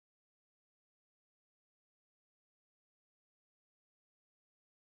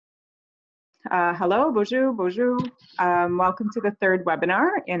Hello, bonjour, bonjour. Welcome to the third webinar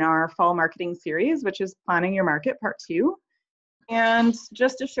in our fall marketing series, which is Planning Your Market Part 2. And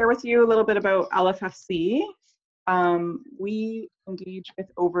just to share with you a little bit about LFFC, we engage with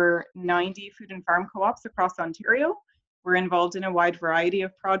over 90 food and farm co-ops across Ontario. We're involved in a wide variety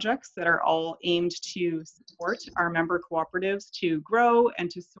of projects that are all aimed to support our member cooperatives to grow and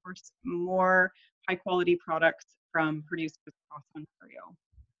to source more high quality products from producers across Ontario.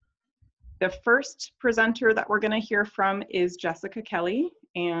 The first presenter that we're going to hear from is Jessica Kelly,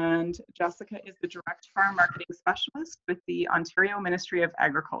 and Jessica is the Direct Farm Marketing Specialist with the Ontario Ministry of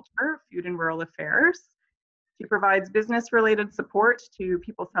Agriculture, Food and Rural Affairs. She provides business-related support to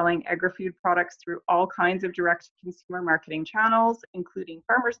people selling agri-food products through all kinds of direct consumer marketing channels, including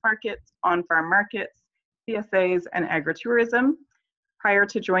farmers markets, on-farm markets, CSAs, and agritourism. Prior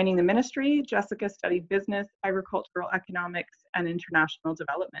to joining the ministry, Jessica studied business, agricultural economics, and international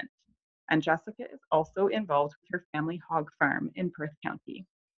development. And Jessica is also involved with her family hog farm in Perth County.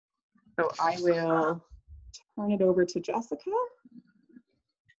 So I will turn it over to Jessica.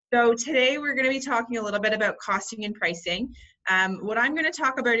 So today we're going to be talking a little bit about costing and pricing. What I'm going to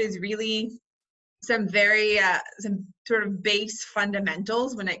talk about is really some some sort of base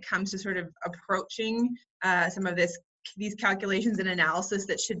fundamentals when it comes to sort of approaching some of these calculations and analysis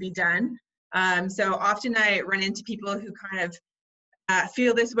that should be done. So often I run into people who kind of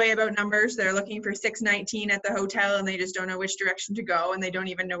feel this way about numbers. They're looking for $6.19 at the hotel and they just don't know which direction to go and they don't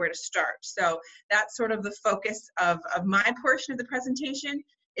even know where to start. So that's sort of the focus of my portion of the presentation,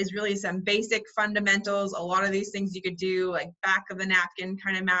 is really some basic fundamentals. A lot of these things you could do like back of the napkin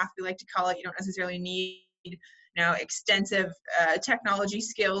kind of math, we like to call it. You don't necessarily need extensive technology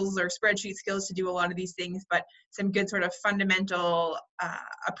skills or spreadsheet skills to do a lot of these things, but some good sort of fundamental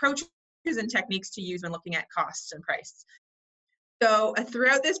approaches and techniques to use when looking at costs and price. So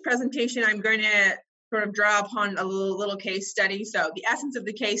throughout this presentation, I'm going to sort of draw upon a little case study. So the essence of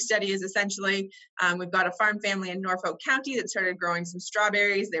the case study is essentially, we've got a farm family in Norfolk County that started growing some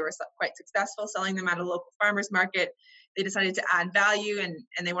strawberries. They were quite successful selling them at a local farmer's market. They decided to add value and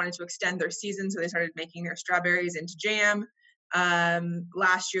they wanted to extend their season, so they started making their strawberries into jam.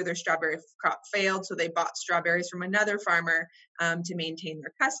 Last year, their strawberry crop failed, so they bought strawberries from another farmer to maintain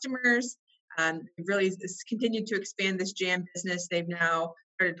their customers. Really continued to expand this jam business. They've now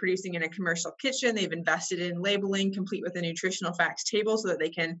started producing in a commercial kitchen. They've invested in labeling complete with a nutritional facts table so that they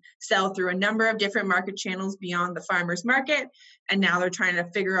can sell through a number of different market channels beyond the farmer's market. And now they're trying to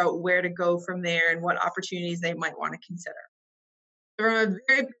figure out where to go from there and what opportunities they might want to consider. From a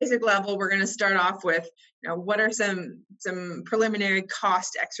very basic level, we're going to start off with, what are some preliminary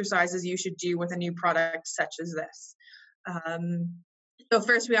cost exercises you should do with a new product such as this. So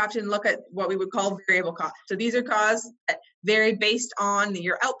first, we often look at what we would call variable costs. So these are costs that vary based on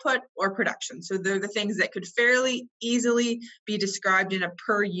your output or production. So they're the things that could fairly easily be described in a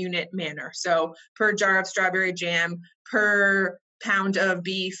per unit manner. So per jar of strawberry jam, per pound of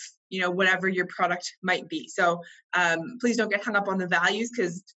beef, whatever your product might be. So please don't get hung up on the values,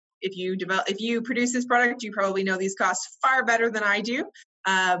 because if you produce this product, you probably know these costs far better than I do.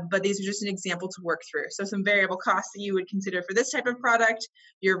 But these are just an example to work through. So some variable costs that you would consider for this type of product: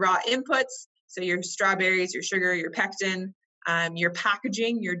 your raw inputs, so your strawberries, your sugar, your pectin, your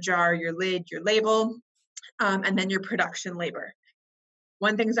packaging, your jar, your lid, your label, and then your production labor.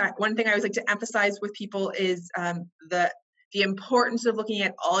 One thing I always like to emphasize with people is the importance of looking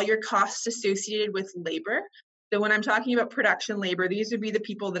at all your costs associated with labor. So when I'm talking about production labor, these would be the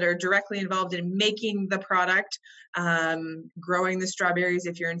people that are directly involved in making the product, growing the strawberries,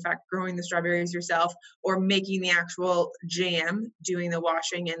 if you're in fact growing the strawberries yourself, or making the actual jam, doing the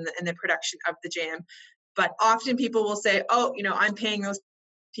washing and the production of the jam. But often people will say, I'm paying those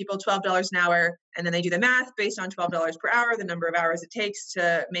people $12 an hour, and then they do the math based on $12 per hour, the number of hours it takes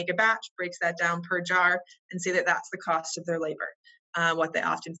to make a batch, breaks that down per jar, and say that that's the cost of their labor. What they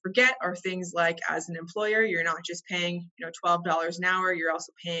often forget are things like, as an employer, you're not just paying $12 an hour, you're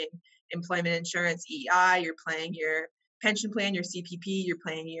also paying employment insurance, EI, you're paying your pension plan, your CPP, you're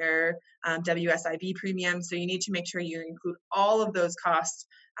paying your WSIB premium. So you need to make sure you include all of those costs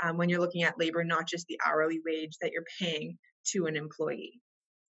when you're looking at labor, not just the hourly wage that you're paying to an employee.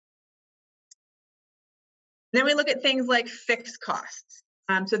 Then we look at things like fixed costs.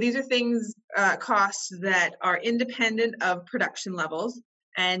 So these are costs that are independent of production levels.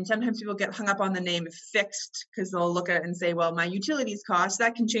 And sometimes people get hung up on the name fixed because they'll look at it and say, well, my utilities cost,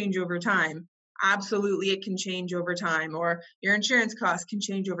 that can change over time. Absolutely, it can change over time. Or your insurance costs can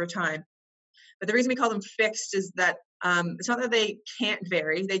change over time. But the reason we call them fixed is that It's not that they can't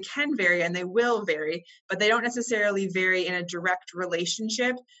vary. They can vary and they will vary, but they don't necessarily vary in a direct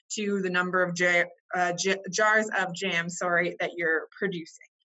relationship to the number of jars of jam, that you're producing.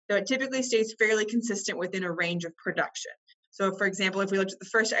 So it typically stays fairly consistent within a range of production. So for example, if we looked at the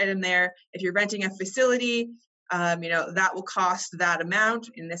first item there, if you're renting a facility, that will cost that amount,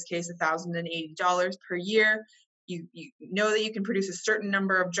 in this case, $1,080 per year. You know that you can produce a certain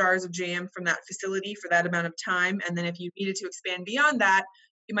number of jars of jam from that facility for that amount of time. And then if you needed to expand beyond that,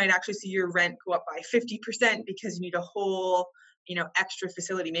 you might actually see your rent go up by 50% because you need a whole, extra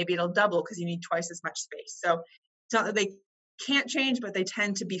facility. Maybe it'll double because you need twice as much space. So it's not that they can't change, but they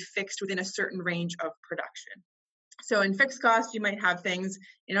tend to be fixed within a certain range of production. So in fixed costs, you might have things,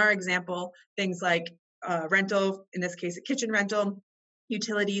 in our example, things like rental, in this case, a kitchen rental,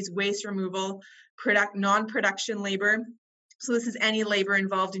 utilities, waste removal, non-production labor. So this is any labor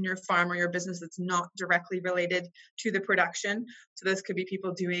involved in your farm or your business that's not directly related to the production. So this could be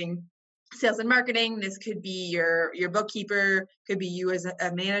people doing sales and marketing. This could be your bookkeeper, could be you as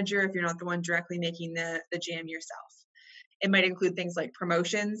a manager if you're not the one directly making the jam yourself. It might include things like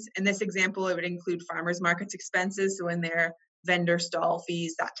promotions. In this example, it would include farmers markets expenses. So in their vendor stall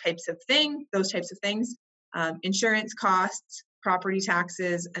fees, those types of things, insurance costs, property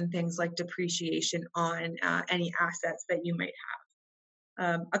taxes, and things like depreciation on any assets that you might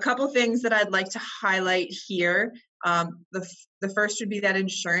have. A couple things that I'd like to highlight here. The first would be that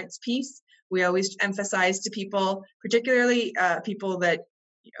insurance piece. We always emphasize to people, particularly people that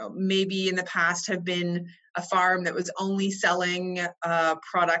maybe in the past have been a farm that was only selling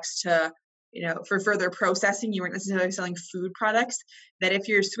products to, for further processing. You weren't necessarily selling food products. That if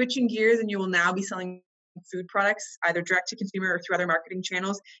you're switching gears and you will now be selling food products, either direct to consumer or through other marketing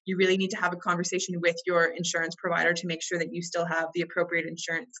channels, you really need to have a conversation with your insurance provider to make sure that you still have the appropriate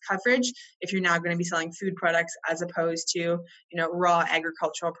insurance coverage if you're now going to be selling food products as opposed to, raw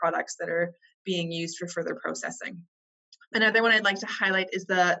agricultural products that are being used for further processing. Another one I'd like to highlight is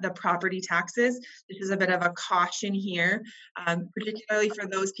the property taxes. This is a bit of a caution here, particularly for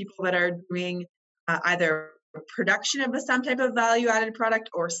those people that are doing either production of some type of value-added product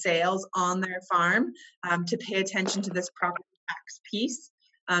or sales on their farm, to pay attention to this property tax piece.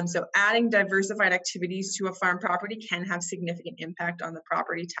 So adding diversified activities to a farm property can have significant impact on the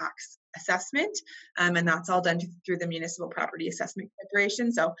property tax assessment, and that's all done through the Municipal Property Assessment Corporation.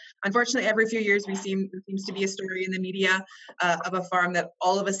 So unfortunately, every few years there seems to be a story in the media of a farm that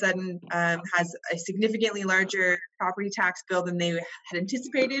all of a sudden has a significantly larger property tax bill than they had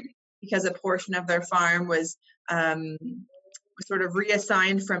anticipated because a portion of their farm was sort of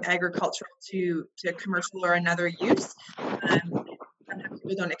reassigned from agricultural to commercial or another use. Sometimes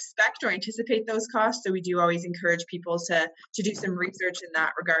people don't expect or anticipate those costs, so we do always encourage people to do some research in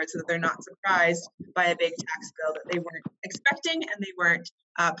that regard so that they're not surprised by a big tax bill that they weren't expecting and they weren't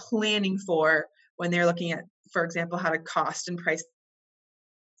planning for when they're looking at, for example, how to cost and price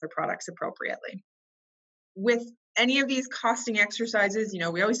their products appropriately. With any of these costing exercises,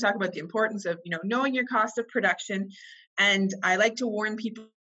 we always talk about the importance of, knowing your cost of production, and I like to warn people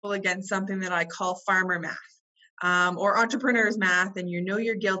against something that I call farmer math. Or entrepreneur's math, and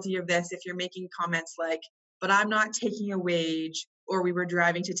you're guilty of this if you're making comments like, but I'm not taking a wage, or we were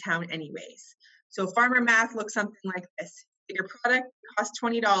driving to town anyways. So farmer math looks something like this. Your product costs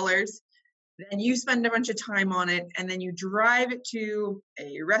 $20, then you spend a bunch of time on it, and then you drive it to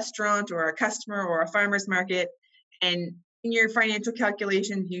a restaurant or a customer or a farmer's market, and in your financial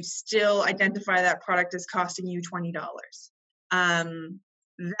calculations, you still identify that product as costing you $20.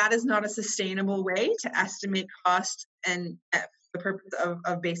 That is not a sustainable way to estimate cost and the purpose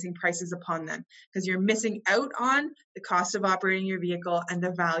of basing prices upon them, because you're missing out on the cost of operating your vehicle and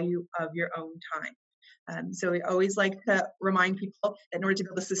the value of your own time. So we always like to remind people that in order to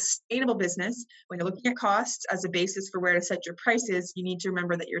build a sustainable business, when you're looking at costs as a basis for where to set your prices, you need to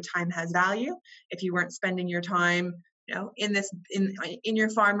remember that your time has value. If you weren't spending your time in your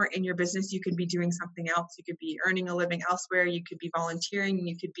farm or in your business, you could be doing something else. You could be earning a living elsewhere. You could be volunteering.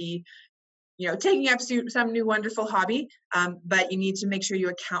 You could be, taking up some new wonderful hobby. But you need to make sure you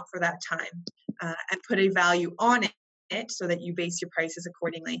account for that time and put a value on it so that you base your prices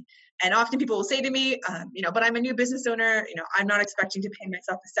accordingly. And often people will say to me, but I'm a new business owner. I'm not expecting to pay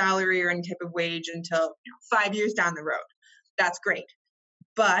myself a salary or any type of wage until 5 years down the road. That's great.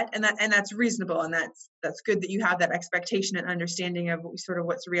 But and that's reasonable, and that's good that you have that expectation and understanding of sort of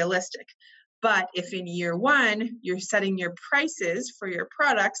what's realistic. But if in year one you're setting your prices for your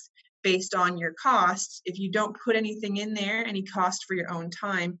products based on your costs, if you don't put anything in there, any cost for your own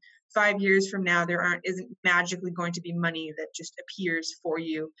time, 5 years from now, isn't magically going to be money that just appears for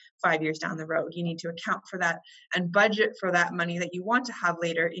you 5 years down the road. You need to account for that and budget for that money that you want to have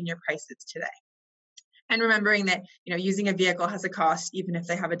later in your prices today. And remembering that, using a vehicle has a cost, even if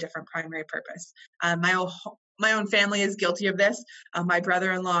they have a different primary purpose. My own family is guilty of this. My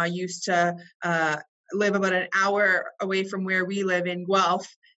brother-in-law used to live about an hour away from where we live in Guelph,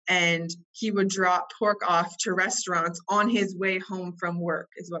 and he would drop pork off to restaurants on his way home from work,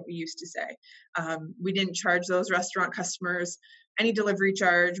 is what we used to say. We didn't charge those restaurant customers any delivery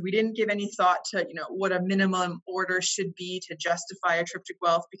charge. We didn't give any thought to, what a minimum order should be to justify a trip to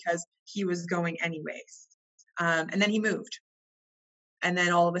Guelph, because he was going anyways. And then he moved. And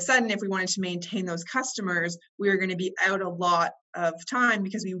then all of a sudden, if we wanted to maintain those customers, we were going to be out a lot of time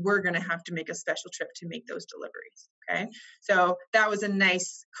because we were going to have to make a special trip to make those deliveries. Okay. So that was a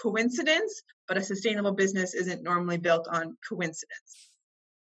nice coincidence, but a sustainable business isn't normally built on coincidence.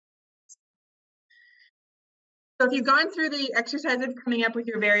 So if you've gone through the exercise of coming up with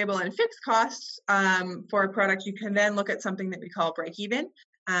your variable and fixed costs for a product, you can then look at something that we call break even.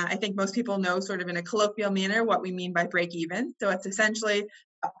 I think most people know, sort of in a colloquial manner, what we mean by break even. So it's essentially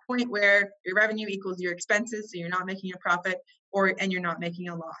a point where your revenue equals your expenses, so you're not making a profit, and you're not making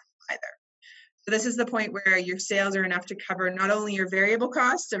a loss either. So this is the point where your sales are enough to cover not only your variable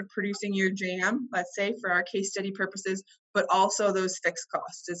costs of producing your jam, let's say for our case study purposes, but also those fixed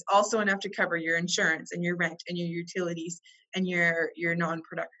costs. It's also enough to cover your insurance and your rent and your utilities and your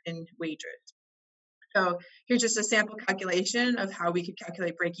non-production wages. So here's just a sample calculation of how we could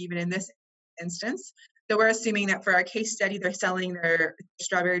calculate break even in this instance. So we're assuming that for our case study, they're selling their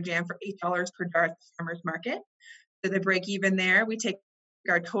strawberry jam for $8 per jar at the farmer's market. So the break even there, we take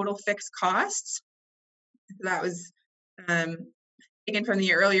our total fixed costs. So that was taken from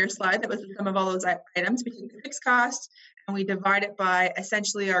the earlier slide. That was the sum of all those items. We take the fixed cost and we divide it by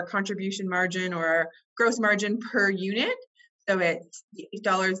essentially our contribution margin or our gross margin per unit. So it's the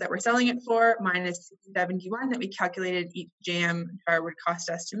 $8 that we're selling it for minus $71 that we calculated each jam jar would cost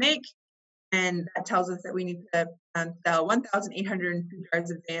us to make. And that tells us that we need to sell 1,802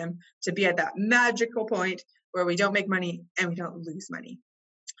 jars of jam to be at that magical point where we don't make money and we don't lose money.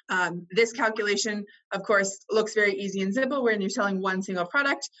 This calculation, of course, looks very easy and simple when you're selling one single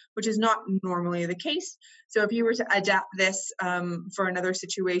product, which is not normally the case. So if you were to adapt this for another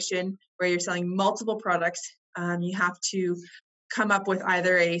situation where you're selling multiple products, you have to come up with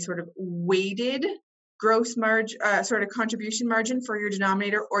either a sort of weighted gross margin, sort of contribution margin for your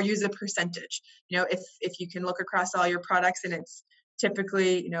denominator, or use a percentage. If you can look across all your products and it's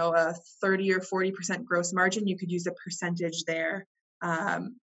typically, a 30 or 40% gross margin, you could use a percentage there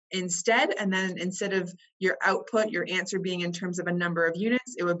instead. And then instead of your output, your answer being in terms of a number of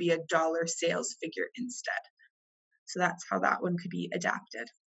units, it would be a dollar sales figure instead. So that's how that one could be adapted.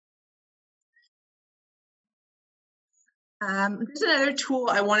 There's another tool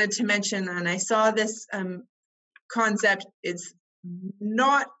I wanted to mention, and I saw this concept. It's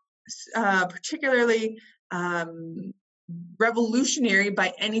not particularly revolutionary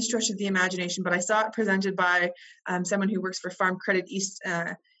by any stretch of the imagination, but I saw it presented by someone who works for Farm Credit East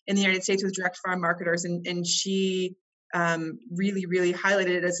in the United States with direct farm marketers, and she really, really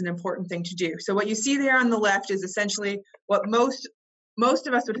highlighted it as an important thing to do. So what you see there on the left is essentially what most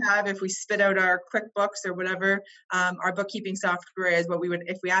of us would have if we spit out our QuickBooks or whatever, our bookkeeping software is what we would,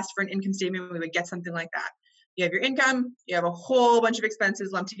 if we asked for an income statement, we would get something like that. You have your income, you have a whole bunch of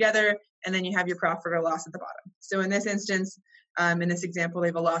expenses lumped together, and then you have your profit or loss at the bottom. So in this instance, in this example, they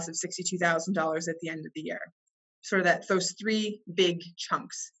have a loss of $62,000 at the end of the year. Sort of those three big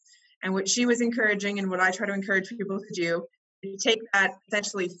chunks. And what she was encouraging, and what I try to encourage people to do, is take that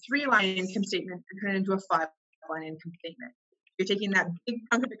essentially 3-line income statement and turn it into a 5-line income statement. You're taking that big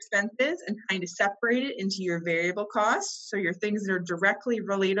chunk of expenses and trying to separate it into your variable costs. So your things that are directly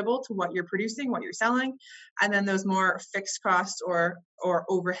relatable to what you're producing, what you're selling, and then those more fixed costs or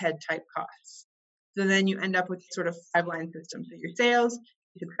overhead type costs. So then you end up with sort of 5-line system. So your sales,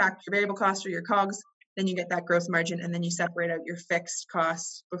 you subtract your variable costs or your COGS, then you get that gross margin, and then you separate out your fixed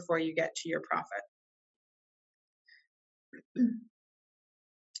costs before you get to your profit.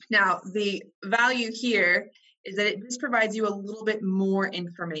 Now, the value here is that it just provides you a little bit more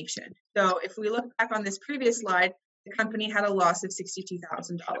information. So if we look back on this previous slide, the company had a loss of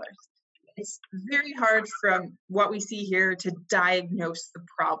 $62,000. It's very hard from what we see here to diagnose the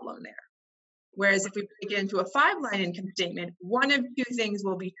problem there. Whereas if we break it into a 5-line income statement, one of two things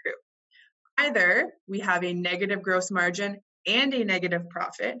will be true. Either we have a negative gross margin and a negative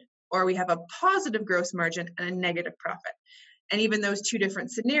profit, or we have a positive gross margin and a negative profit. And even those two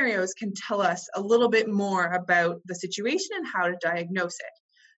different scenarios can tell us a little bit more about the situation and how to diagnose it.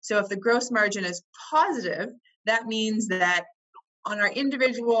 So if the gross margin is positive, that means that on our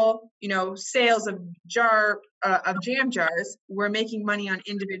individual, sales of jam jars, we're making money on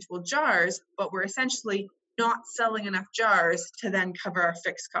individual jars, but we're essentially not selling enough jars to then cover our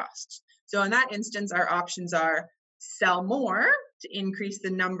fixed costs. So in that instance, our options are sell more to increase the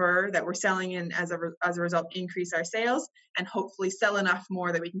number that we're selling, and as a result, increase our sales, and hopefully sell enough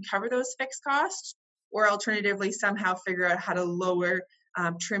more that we can cover those fixed costs, or alternatively, somehow figure out how to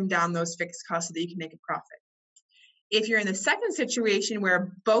trim down those fixed costs so that you can make a profit. If you're in the second situation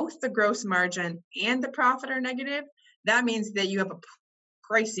where both the gross margin and the profit are negative, that means that you have a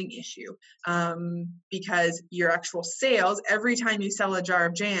pricing issue, because your actual sales, every time you sell a jar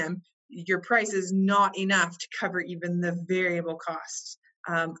of jam, your price is not enough to cover even the variable costs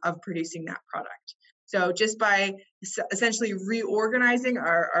of producing that product. So just by essentially reorganizing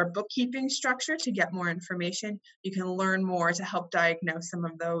our bookkeeping structure to get more information, you can learn more to help diagnose some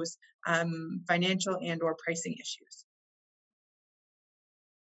of those financial and or pricing issues.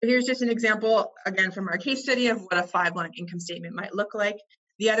 Here's just an example, again, from our case study of what a 5-line income statement might look like.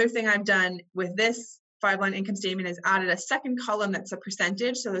 The other thing I've done with this 5-line income statement is added a second column that's a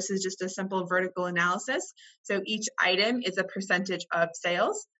percentage. So this is just a simple vertical analysis. So each item is a percentage of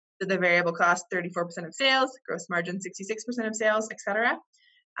sales. So the variable cost, 34% of sales, gross margin, 66% of sales, etc.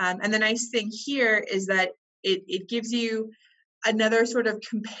 And the nice thing here is that it gives you another sort of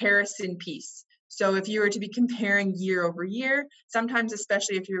comparison piece. So if you were to be comparing year over year, sometimes,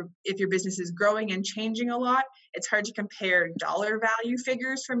 especially if your business is growing and changing a lot, it's hard to compare dollar value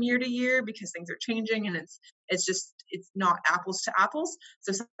figures from year to year because things are changing and it's not apples to apples.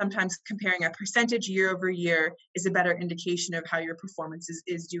 So sometimes comparing a percentage year over year is a better indication of how your performance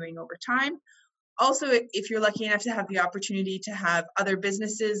is doing over time. Also, if you're lucky enough to have the opportunity to have other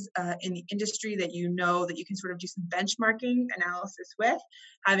businesses in the industry that you can sort of do some benchmarking analysis with,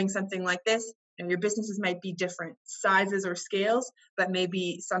 having something like this, your businesses might be different sizes or scales, but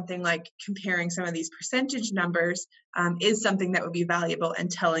maybe something like comparing some of these percentage numbers is something that would be valuable and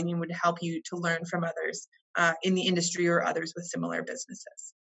telling and would help you to learn from others in the industry or others with similar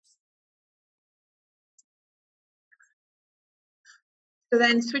businesses. So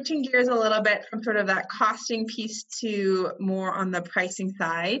then switching gears a little bit from sort of that costing piece to more on the pricing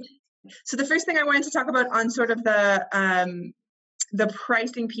side. So the first thing I wanted to talk about on sort of the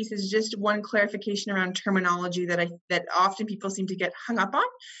pricing piece is just one clarification around terminology that often people seem to get hung up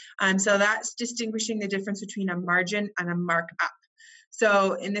on. So that's distinguishing the difference between a margin and a markup.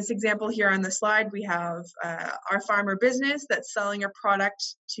 So in this example here on the slide, we have our farmer business that's selling a product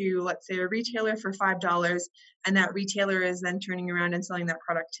to, let's say, a retailer for $5, and that retailer is then turning around and selling that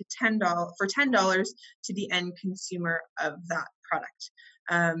product to $10 to the end consumer of that product.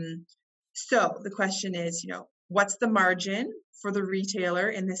 So the question is, what's the margin for the retailer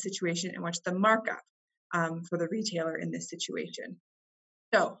in this situation, and what's the markup for the retailer in this situation?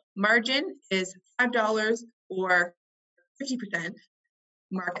 So margin is $5 or 50%.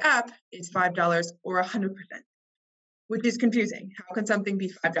 Markup is $5 or 100%, which is confusing. How can something be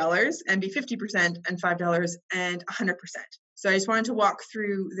 $5 and be 50% and $5 and 100%? So I just wanted to walk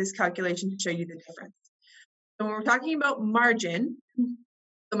through this calculation to show you the difference. So when we're talking about margin,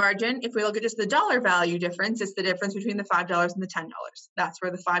 the margin, if we look at just the dollar value difference, it's the difference between the $5 and the $10. That's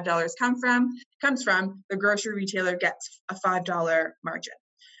where the $5 comes from. The grocery retailer gets a $5 margin.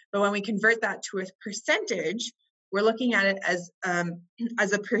 But when we convert that to a percentage, we're looking at it as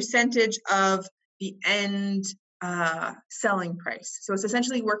a percentage of the end selling price. So it's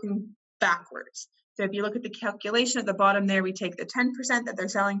essentially working backwards. So if you look at the calculation at the bottom there, we take the 10% that they're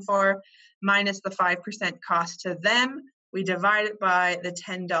selling for minus the 5% cost to them. We divide it by the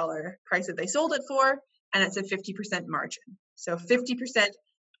 $10 price that they sold it for, and it's a 50% margin. So 50%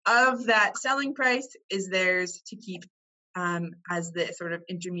 of that selling price is theirs to keep as the sort of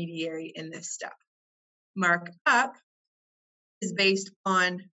intermediary in this step. Markup is based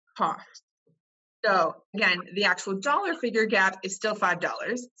on cost. So again, the actual dollar figure gap is still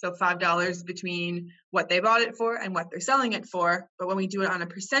 $5. So $5 between what they bought it for and what they're selling it for. But when we do it on a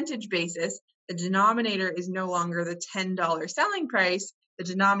percentage basis, the denominator is no longer the $10 selling price. The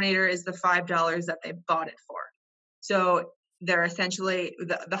denominator is the $5 that they bought it for. So they're essentially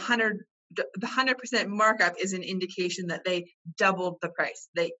the 100% markup is an indication that they doubled the price.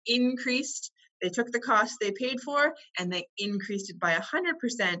 They took the cost they paid for and they increased it by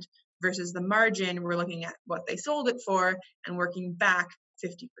 100% versus the margin. We're looking at what they sold it for and working back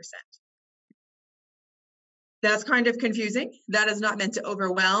 50%. That's kind of confusing. That is not meant to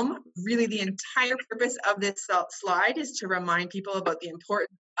overwhelm. Really, the entire purpose of this slide is to remind people about the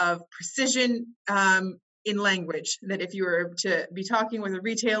importance of precision in language, that if you were to be talking with a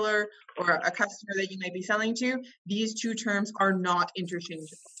retailer or a customer that you might be selling to, these two terms are not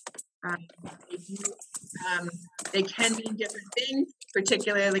interchangeable. They do, they can mean different things,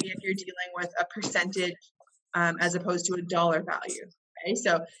 particularly if you're dealing with a percentage as opposed to a dollar value. Okay,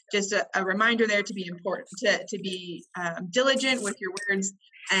 so just a reminder there to be important, to be diligent with your words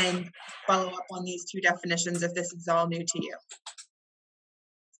and follow up on these two definitions if this is all new to you.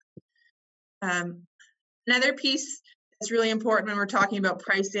 Another piece that's really important when we're talking about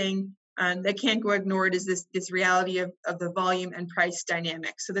pricing that can't go ignored is this reality of the volume and price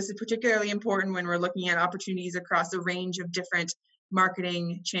dynamic. So this is particularly important when we're looking at opportunities across a range of different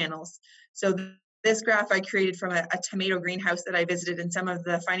marketing channels. So this graph I created from a tomato greenhouse that I visited and some of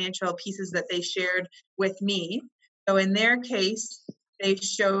the financial pieces that they shared with me. So in their case, they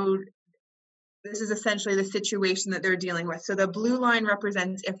showed this is essentially the situation that they're dealing with. So the blue line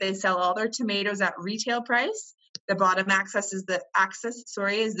represents if they sell all their tomatoes at retail price. The bottom axis is the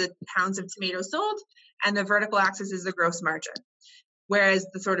pounds of tomatoes sold, and the vertical axis is the gross margin. Whereas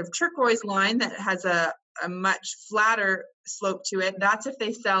the sort of turquoise line that has a much flatter slope to it, that's if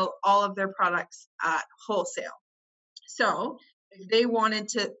they sell all of their products at wholesale. So if they wanted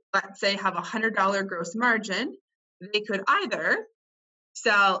to, let's say, have a $100 gross margin, they could either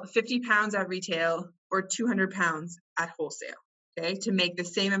sell 50 pounds at retail or 200 pounds at wholesale, okay, to make the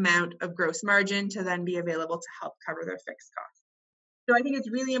same amount of gross margin to then be available to help cover their fixed costs. So I think it's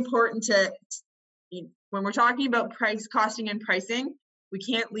really important to, when we're talking about costing and pricing, we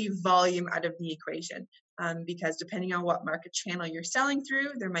can't leave volume out of the equation because depending on what market channel you're selling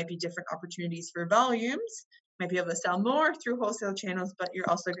through, there might be different opportunities for volumes. You might be able to sell more through wholesale channels, but you're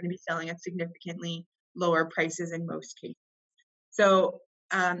also going to be selling at significantly lower prices in most cases. So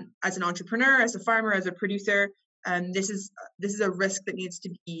as an entrepreneur, as a farmer, as a producer, this is a risk that needs to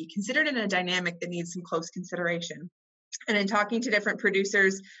be considered and a dynamic that needs some close consideration. And in talking to different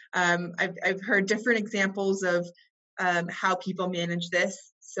producers, I've heard different examples of how people manage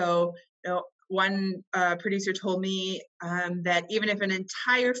this. So, one producer told me that even if an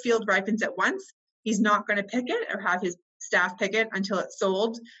entire field ripens at once, he's not going to pick it or have his staff pick it until it's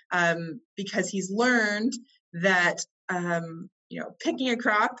sold because he's learned that picking a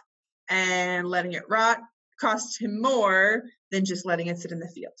crop and letting it rot costs him more than just letting it sit in the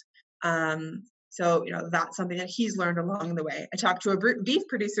field. So that's something that he's learned along the way. I talked to a beef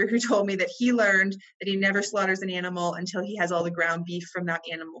producer who told me that he learned that he never slaughters an animal until he has all the ground beef from that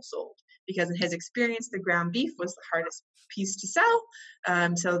animal sold, because in his experience, the ground beef was the hardest piece to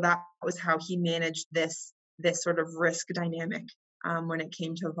sell. So that was how he managed this sort of risk dynamic when it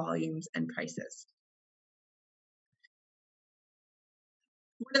came to volumes and prices.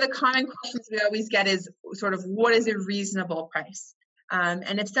 One of the common questions we always get is sort of what is a reasonable price?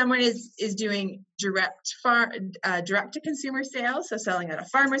 And if someone is doing direct to consumer sales, so selling at a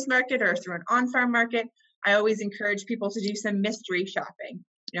farmer's market or through an on-farm market, I always encourage people to do some mystery shopping.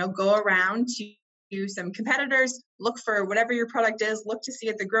 Go around to some competitors, look for whatever your product is, look to see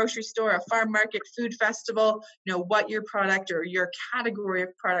at the grocery store, a farm market, food festival, what your product or your category of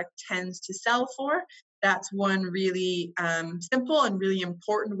product tends to sell for. That's one really simple and really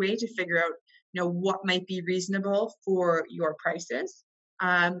important way to figure out what might be reasonable for your prices.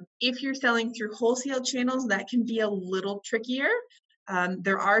 If you're selling through wholesale channels, that can be a little trickier.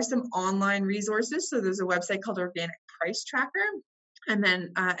 There are some online resources. So there's a website called Organic Price Tracker. And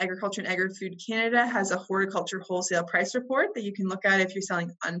then Agriculture and Agri-Food Canada has a horticulture wholesale price report that you can look at if you're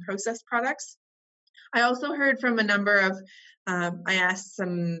selling unprocessed products. I also heard from a number of, I asked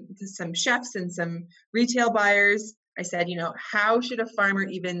some chefs and some retail buyers, I said, how should a farmer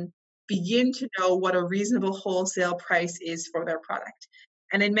even begin to know what a reasonable wholesale price is for their product?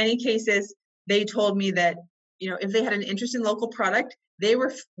 And in many cases, they told me that, if they had an interest in local product, they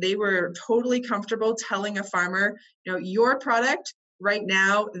were totally comfortable telling a farmer, your product right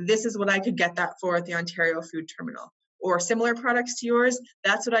now, this is what I could get that for at the Ontario Food Terminal. Or similar products to yours,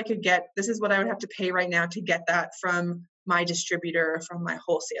 that's what I could get. This is what I would have to pay right now to get that from my distributor or from my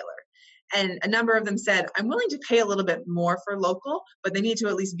wholesaler. And a number of them said, I'm willing to pay a little bit more for local, but they need to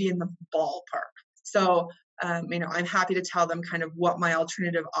at least be in the ballpark. So, I'm happy to tell them kind of what my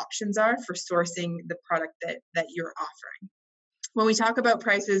alternative options are for sourcing the product that you're offering. When we talk about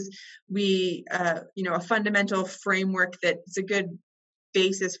prices, we, a fundamental framework that's a good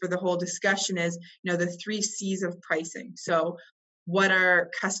basis for the whole discussion is, the 3 C's of pricing. So what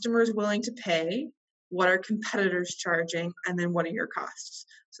are customers willing to pay? What are competitors charging? And then what are your costs?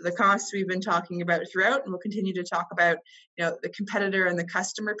 So the costs we've been talking about throughout, and we'll continue to talk about, the competitor and the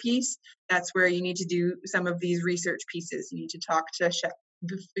customer piece. That's where you need to do some of these research pieces. You need to talk to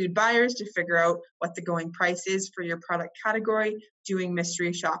food buyers to figure out what the going price is for your product category, doing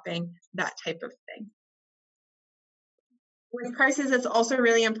mystery shopping, that type of thing. With prices, it's also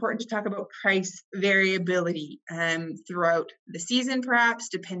really important to talk about price variability throughout the season, perhaps,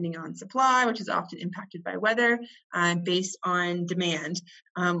 depending on supply, which is often impacted by weather, based on demand.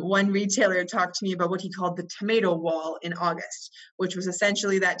 One retailer talked to me about what he called the tomato wall in August, which was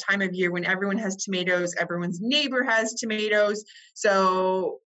essentially that time of year when everyone has tomatoes, everyone's neighbor has tomatoes,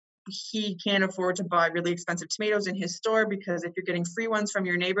 so he can't afford to buy really expensive tomatoes in his store, because if you're getting free ones from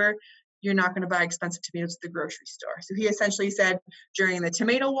your neighbor, you're not going to buy expensive tomatoes at the grocery store. So he essentially said, during the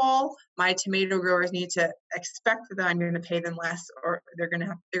tomato wall, my tomato growers need to expect that I'm going to pay them less, or they're going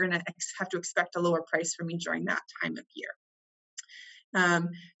to have to expect a lower price from me during that time of year.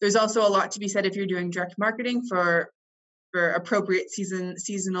 There's also a lot to be said if you're doing direct marketing for appropriate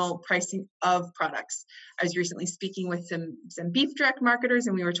seasonal pricing of products. I was recently speaking with some beef direct marketers,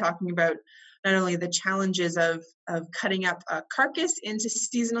 and we were talking about not only the challenges of cutting up a carcass into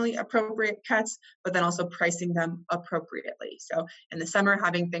seasonally appropriate cuts, but then also pricing them appropriately. So in the summer,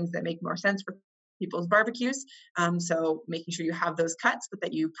 having things that make more sense for people's barbecues. So making sure you have those cuts, but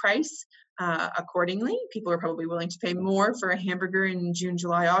that you price accordingly. People are probably willing to pay more for a hamburger in June,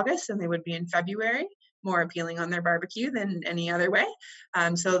 July, August than they would be in February. More appealing on their barbecue than any other way.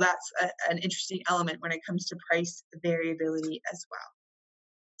 So that's an interesting element when it comes to price variability as well.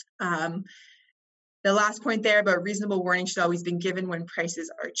 The last point there about reasonable warning should always be given when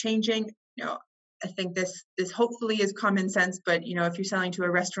prices are changing. I think this hopefully is common sense, but if you're selling to a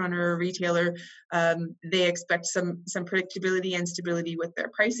restaurant or a retailer, they expect some predictability and stability with their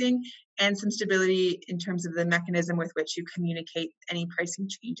pricing, and some stability in terms of the mechanism with which you communicate any pricing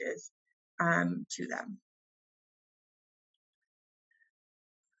changes to them.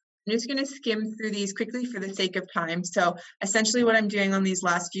 I'm just going to skim through these quickly for the sake of time. So essentially what I'm doing on these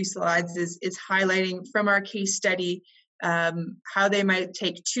last few slides is highlighting from our case study how they might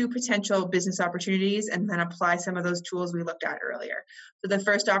take two potential business opportunities and then apply some of those tools we looked at earlier. So the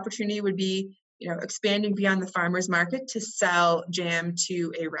first opportunity would be expanding beyond the farmer's market to sell jam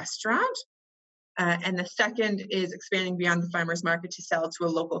to a restaurant. And the second is expanding beyond the farmer's market to sell to a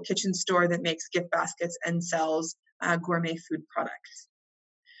local kitchen store that makes gift baskets and sells gourmet food products.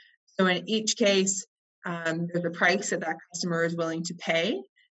 So in each case, there's a price that customer is willing to pay.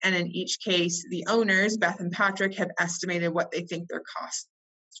 And in each case, the owners, Beth and Patrick, have estimated what they think their costs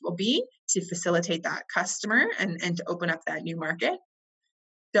will be to facilitate that customer and to open up that new market.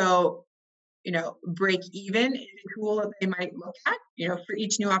 So break even is a tool that they might look at, for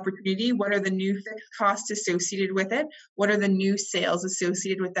each new opportunity. What are the new fixed costs associated with it? What are the new sales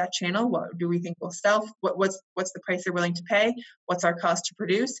associated with that channel? What do we think will sell? What's the price they're willing to pay? What's our cost to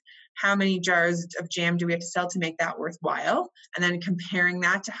produce? How many jars of jam do we have to sell to make that worthwhile? And then comparing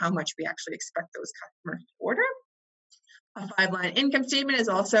that to how much we actually expect those customers to order. A 5-line income statement is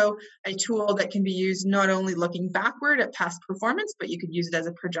also a tool that can be used not only looking backward at past performance, but you could use it as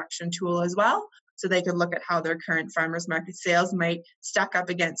a projection tool as well. So they could look at how their current farmers market sales might stack up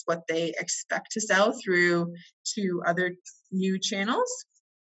against what they expect to sell through to other new channels.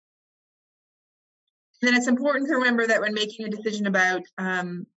 And then it's important to remember that when making a decision about,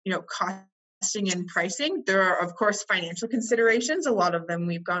 costing and pricing, there are, of course, financial considerations. A lot of them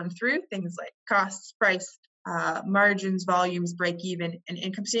we've gone through, things like costs, price, margins, volumes, break even, and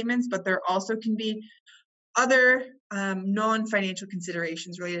income statements, but there also can be other non-financial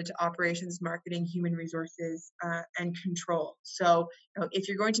considerations related to operations, marketing, human resources, and control. So if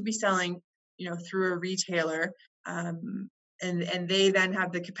you're going to be selling through a retailer, and they then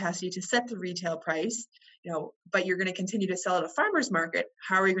have the capacity to set the retail price, but you're going to continue to sell at a farmer's market,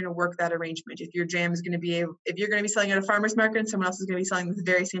 how are you going to work that arrangement? If your jam is going to be if you're going to be selling at a farmer's market and someone else is going to be selling the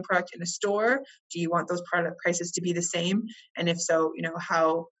very same product in a store, do you want those product prices to be the same? And if so,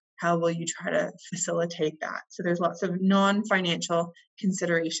 how will you try to facilitate that? So there's lots of non-financial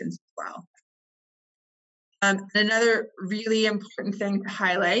considerations as well. Another really important thing to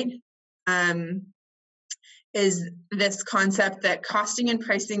highlight is this concept that costing and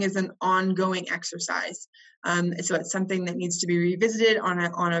pricing is an ongoing exercise. So it's something that needs to be revisited on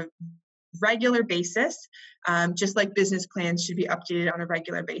a regular basis, just like business plans should be updated on a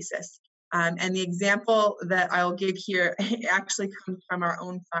regular basis. And the example that I'll give here actually comes from our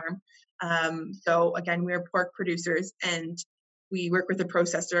own farm. So again, we're pork producers, and we work with a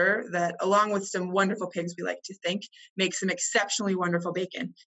processor that, along with some wonderful pigs, we like to think, makes some exceptionally wonderful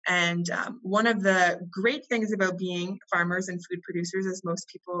bacon. And one of the great things about being farmers and food producers, as most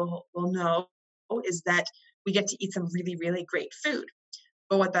people will know, is that we get to eat some really, really great food.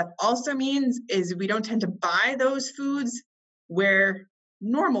 But what that also means is we don't tend to buy those foods where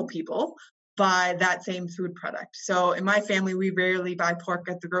normal people buy that same food product. So in my family, we rarely buy pork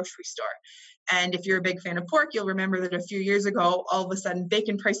at the grocery store. And if you're a big fan of pork, you'll remember that a few years ago, all of a sudden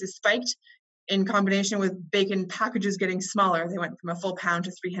bacon prices spiked in combination with bacon packages getting smaller. They went from a full pound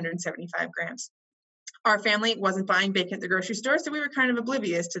to 375 grams. Our family wasn't buying bacon at the grocery store, so we were kind of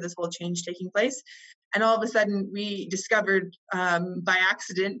oblivious to this whole change taking place. And all of a sudden, we discovered by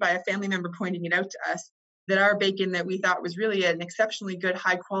accident, by a family member pointing it out to us, that our bacon that we thought was really an exceptionally good,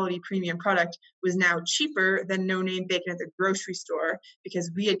 high quality premium product was now cheaper than no-name bacon at the grocery store,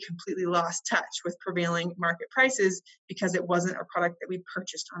 because we had completely lost touch with prevailing market prices because it wasn't a product that we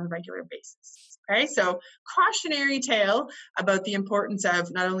purchased on a regular basis. Okay, so cautionary tale about the importance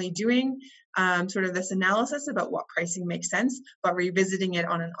of not only doing sort of this analysis about what pricing makes sense, but revisiting it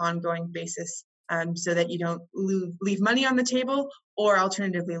on an ongoing basis, so that you don't leave money on the table, or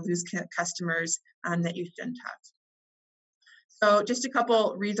alternatively lose customers that you shouldn't have. So just a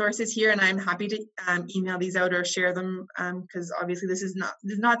couple resources here, and I'm happy to email these out or share them, because obviously this is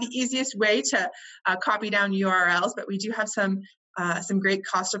not the easiest way to copy down URLs, but we do have some great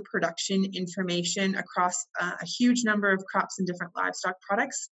cost of production information across a huge number of crops and different livestock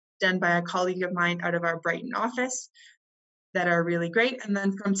products, done by a colleague of mine out of our Brighton office, that are really great. And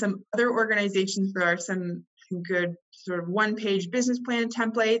then from some other organizations, there are some good sort of one-page business plan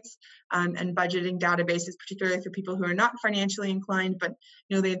templates and budgeting databases, particularly for people who are not financially inclined, but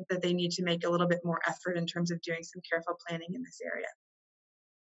know that they need to make a little bit more effort in terms of doing some careful planning in this area.